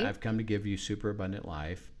 I've come to give you superabundant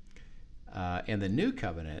life. And the new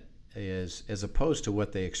covenant is, as opposed to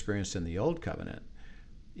what they experienced in the old covenant,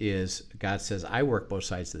 is God says, I work both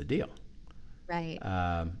sides of the deal. Right.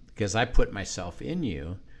 Because I put myself in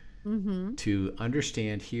you to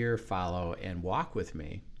understand, hear, follow, and walk with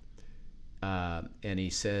me. And he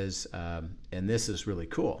says, and this is really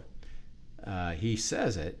cool, he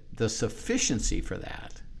says the sufficiency for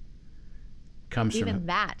that comes from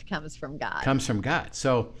God. Comes from God.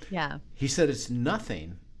 So yeah, he said it's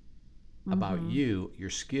nothing about you, your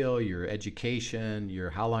skill, your education, your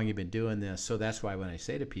how long you've been doing this. So that's why when I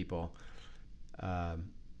say to people,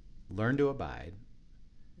 learn to abide.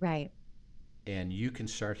 Right. And you can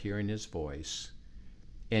start hearing his voice.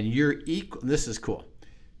 And you're equal. This is cool.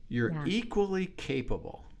 You're equally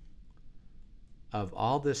capable of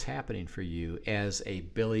all this happening for you as a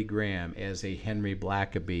Billy Graham, as a Henry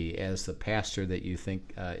Blackaby, as the pastor that you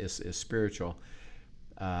think is spiritual.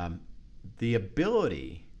 The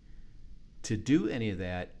ability to do any of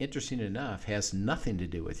that, interesting enough, has nothing to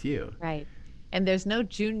do with you. Right. And there's no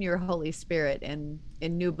junior Holy Spirit in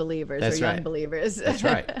new believers That's or young right. believers. That's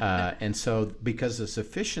right. And so because the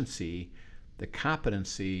sufficiency, the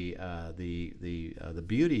competency, the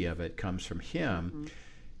beauty of it comes from him.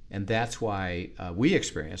 And that's why we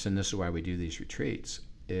experience, and this is why we do these retreats,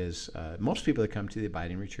 is most people that come to the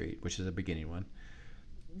Abiding Retreat, which is a beginning one,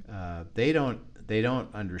 they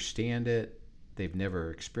don't understand it. They've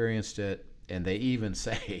never experienced it. And they even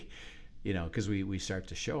say, because we start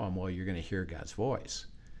to show them, well, you're going to hear God's voice.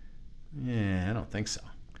 Yeah, I don't think so.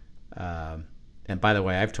 And by the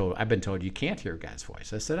way, I've been told you can't hear God's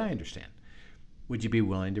voice. I said, I understand. Would you be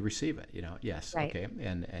willing to receive it? Yes. Right. Okay.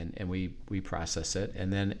 And we process it.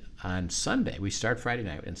 And then on Sunday, we start Friday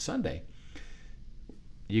night, and Sunday,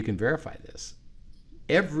 you can verify this.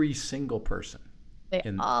 Every single person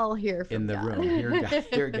all hear from in the God. room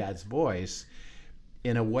hear God's voice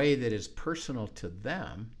in a way that is personal to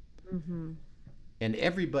them. And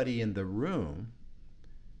everybody in the room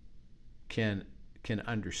can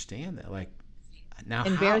understand that. Like, now,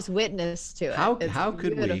 and bears witness to it. How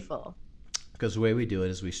could beautiful. Because the way we do it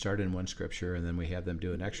is we start in one scripture and then we have them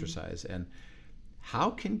do an exercise. And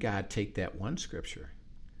how can God take that one scripture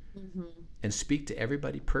and speak to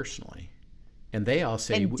everybody personally? And they all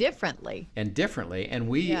say differently. And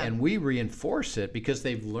we reinforce it because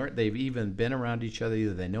they've even been around each other.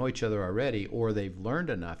 Either they know each other already or they've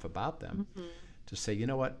learned enough about them to say, you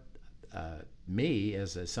know what, me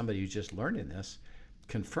as somebody who's just learning this,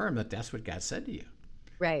 confirm that that's what God said to you.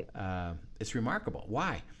 Right. It's remarkable.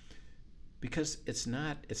 Why? Because it's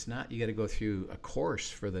not you got to go through a course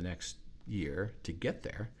for the next year to get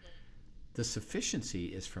there. The sufficiency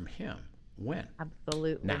is from him. When?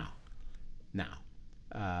 Absolutely. Now.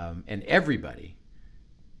 And everybody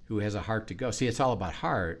who has a heart to go. See, it's all about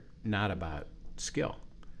heart, not about skill.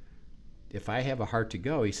 If I have a heart to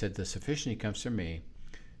go, he said, the sufficiency comes from me.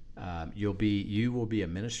 You will be a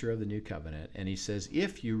minister of the new covenant. And he says,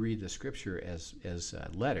 if you read the scripture as a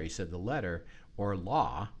letter, he said the letter or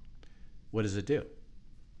law, what does it do?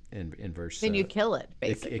 In verse. Then you kill it,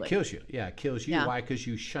 basically. It kills you. Yeah, it kills you. Yeah. Why? Because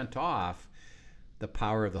you shunt off the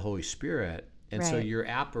power of the Holy Spirit. And so you're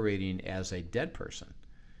operating as a dead person,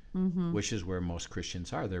 which is where most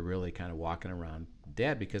Christians are. They're really kind of walking around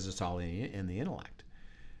dead because it's all in the intellect.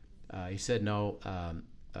 He said, no,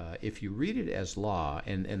 if you read it as law,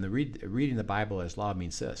 and reading the Bible as law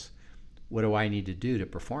means this: what do I need to do to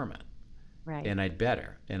perform it? Right. And I'd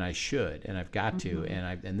better, and I should, and I've got to,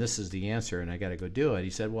 and this is the answer, and I got to go do it. He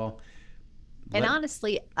said, well, And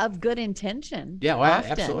honestly, of good intention. Yeah, well,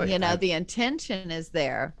 often, absolutely. The intention is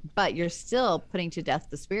there, but you're still putting to death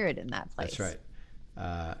the spirit in that place. That's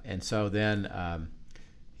right. And so then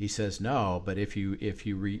he says, no, but if you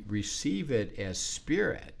receive it as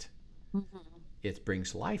spirit, it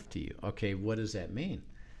brings life to you. Okay, what does that mean?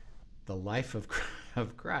 The life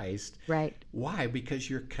of Christ. Right. Why? Because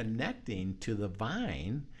you're connecting to the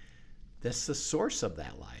vine that's the source of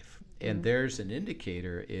that life. And there's an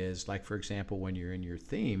indicator is, like, for example, when you're in your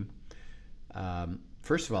theme,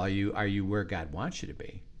 first of all, are you where God wants you to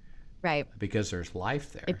be? Right. Because there's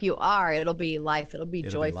life there. If you are, it'll be life. It'll be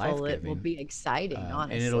joyful. It will be exciting,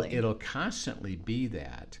 honestly. And it'll constantly be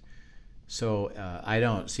that. So I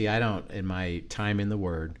don't, in my time in the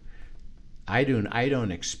Word, I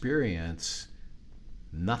don't experience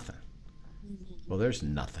nothing. Well, there's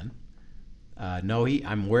nothing. No,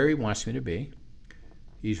 I'm where He wants me to be.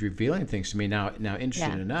 He's revealing things to me. Now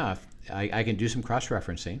interesting enough, I can do some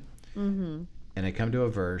cross-referencing, and I come to a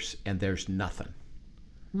verse, and there's nothing.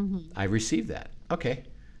 I receive that. Okay,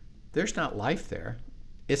 there's not life there.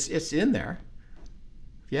 It's in there.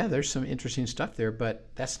 Yeah, there's some interesting stuff there, but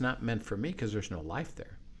that's not meant for me because there's no life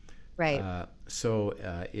there. Right. So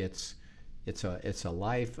it's a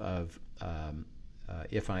life of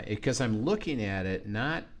because I'm looking at it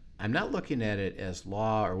I'm not looking at it as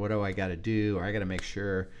law or what do I got to do or I got to make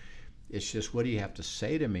sure. It's just, what do you have to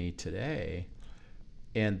say to me today?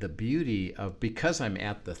 And the beauty of, because I'm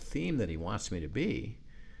at the theme that He wants me to be,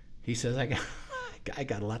 He says I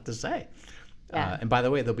got a lot to say. Yeah. And by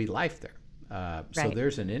the way, there'll be life there. So Right.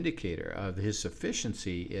 there's an indicator of His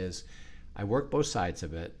sufficiency is I work both sides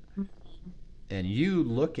of it, and you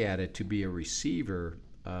look at it to be a receiver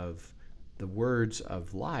of the words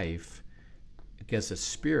of life because it's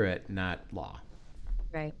spirit, not law.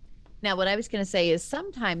 Right. Now, what I was going to say is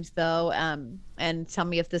sometimes, though, and tell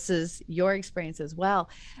me if this is your experience as well,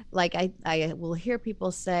 like I will hear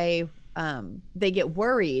people say, they get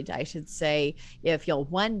worried, I should say, if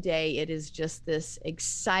one day it is just this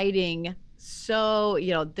exciting, so,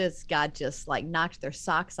 this God just like knocked their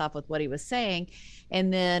socks off with what He was saying.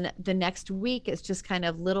 And then the next week, it's just kind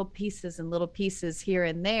of little pieces here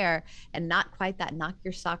and there, and not quite that knock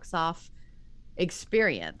your socks off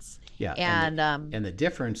experience. Yeah. And the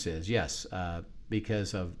difference is, yes,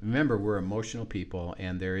 because remember, we're emotional people,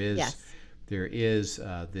 and there is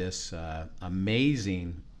this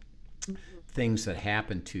amazing things that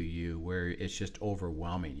happen to you where it's just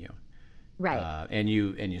overwhelming you. Right. And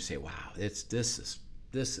you say, wow, this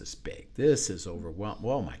is big. This is overwhelming.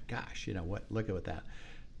 Oh my gosh, what? Look at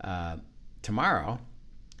that. Tomorrow,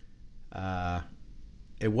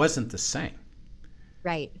 it wasn't the same.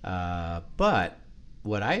 Right. But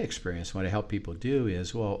what I experience, what I help people do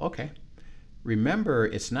is, well, okay, remember,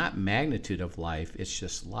 it's not magnitude of life, it's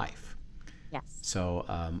just life. Yes.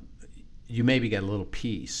 So you maybe get a little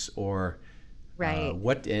piece, or right.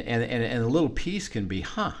 And a little piece can be,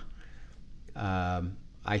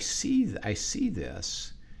 I see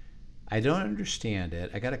this. I don't understand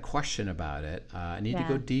it. I got a question about it. I need to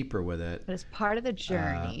go deeper with it. But it's part of the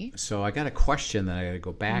journey. So I got a question that I got to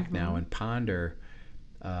go back now and ponder.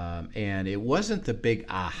 And it wasn't the big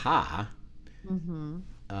aha,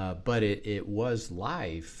 but it was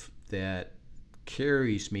life that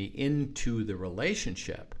carries me into the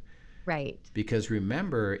relationship. Right. Because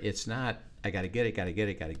remember, it's not, I got to get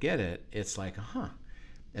it. It's like,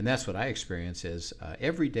 And that's what I experience is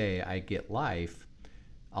every day I get life.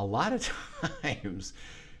 A lot of times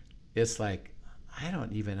it's like, I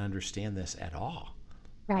don't even understand this at all.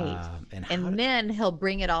 Right. And then He'll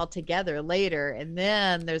bring it all together later. And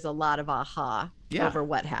then there's a lot of aha over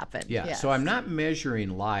what happened. Yeah. Yes. So I'm not measuring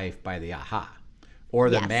life by the aha or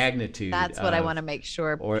the magnitude. That's what I want to make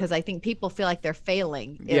sure, because I think people feel like they're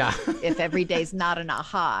failing if every day's not an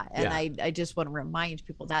aha. And I just want to remind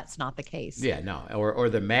people that's not the case. Yeah, no. Or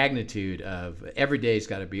the magnitude of every day's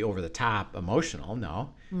got to be over the top emotional.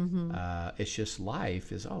 No. It's just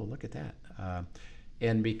life is, look at that.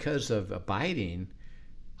 And because of abiding,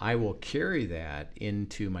 I will carry that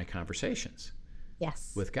into my conversations.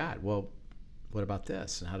 Yes. With God. Well, what about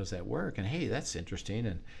this? And how does that work? And hey, that's interesting.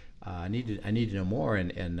 And I need to know more.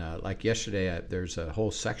 And like yesterday, there's a whole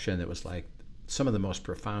section that was like some of the most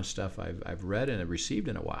profound stuff I've read and have received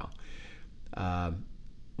in a while.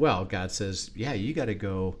 Well, God says, yeah, you got to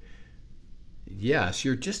go. Yes,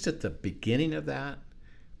 you're just at the beginning of that.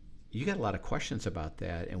 You got a lot of questions about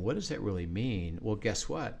that. And what does that really mean? Well, guess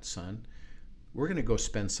what, son? We're going to go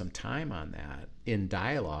spend some time on that in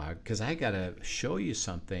dialogue, because I got to show you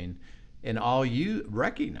something. And all you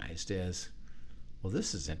recognized is, well,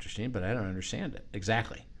 this is interesting, but I don't understand it.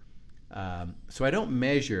 Exactly. So I don't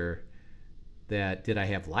measure that did I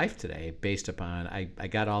have life today based upon I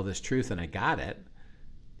got all this truth and I got it.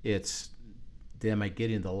 It's, am I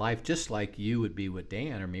getting the life just like you would be with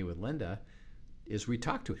Dan or me with Linda, is we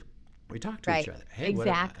talk to each other. Hey,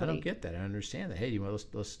 exactly. I don't get that. I understand that. Hey,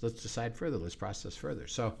 let's decide further. Let's process further.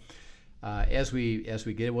 So as we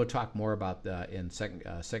get it, we'll talk more about in 2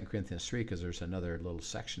 Corinthians 3, because there's another little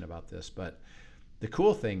section about this. But the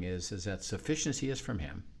cool thing is that sufficiency is from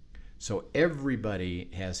him. So everybody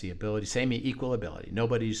has the ability, same equal ability.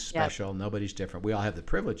 Nobody's special. Yep. Nobody's different. We all have the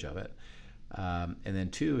privilege of it. And then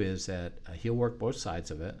 2 is that he'll work both sides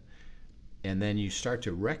of it. And then you start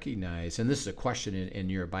to recognize, and this is a question in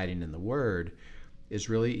your abiding in the Word, is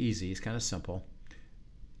really easy. It's kind of simple.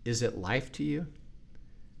 Is it life to you?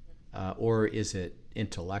 Or is it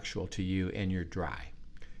intellectual to you and you're dry?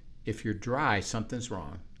 If you're dry, something's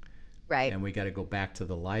wrong. Right. And we got to go back to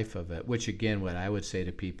the life of it, which again, what I would say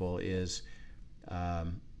to people is,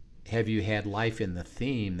 have you had life in the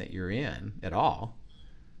theme that you're in at all?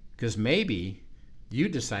 Because maybe you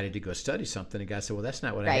decided to go study something and God said, well, that's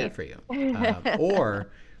not what I had for you.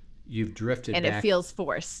 Or you've drifted and back. And it feels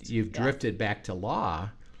forced. You've drifted back to law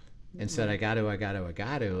and said, I got to,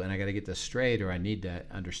 and I got to get this straight, or I need to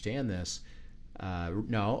understand this.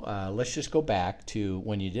 Let's just go back to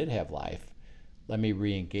when you did have life. Let me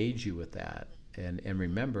re-engage you with that. And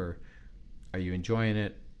remember, are you enjoying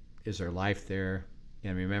it? Is there life there?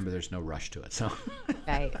 And remember, there's no ruch to it. So,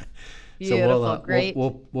 right. Beautiful.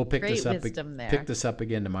 So we'll pick this up. There. Pick this up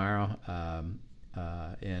again tomorrow,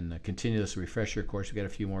 and continue this refresher course. We've got a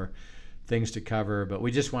few more things to cover, but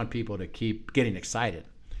we just want people to keep getting excited.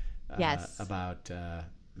 About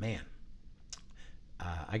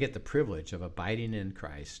I get the privilege of abiding in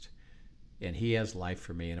Christ, and He has life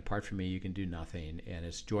for me, and apart from me, you can do nothing. And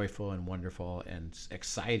it's joyful and wonderful and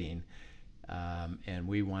exciting. And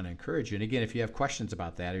we want to encourage you. And again, if you have questions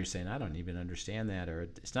about that, or you're saying, I don't even understand that, or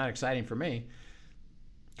it's not exciting for me,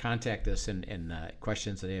 contact us in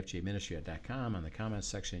questions at afgministry.com on the comments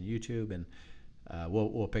section on YouTube, and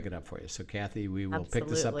we'll pick it up for you. So, Kathy, we will pick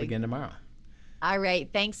this up again tomorrow. All right.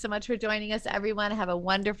 Thanks so much for joining us, everyone. Have a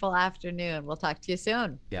wonderful afternoon. We'll talk to you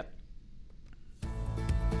soon. Yep.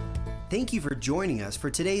 Thank you for joining us for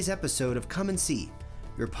today's episode of Come and See,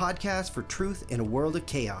 your podcast for truth in a world of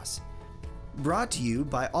chaos. Brought to you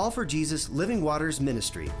by All for Jesus Living Waters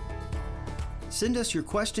Ministry. Send us your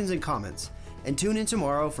questions and comments, and tune in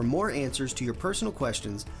tomorrow for more answers to your personal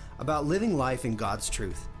questions about living life in God's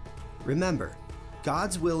truth. Remember,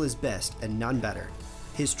 God's will is best and none better.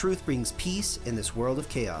 His truth brings peace in this world of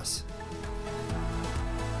chaos.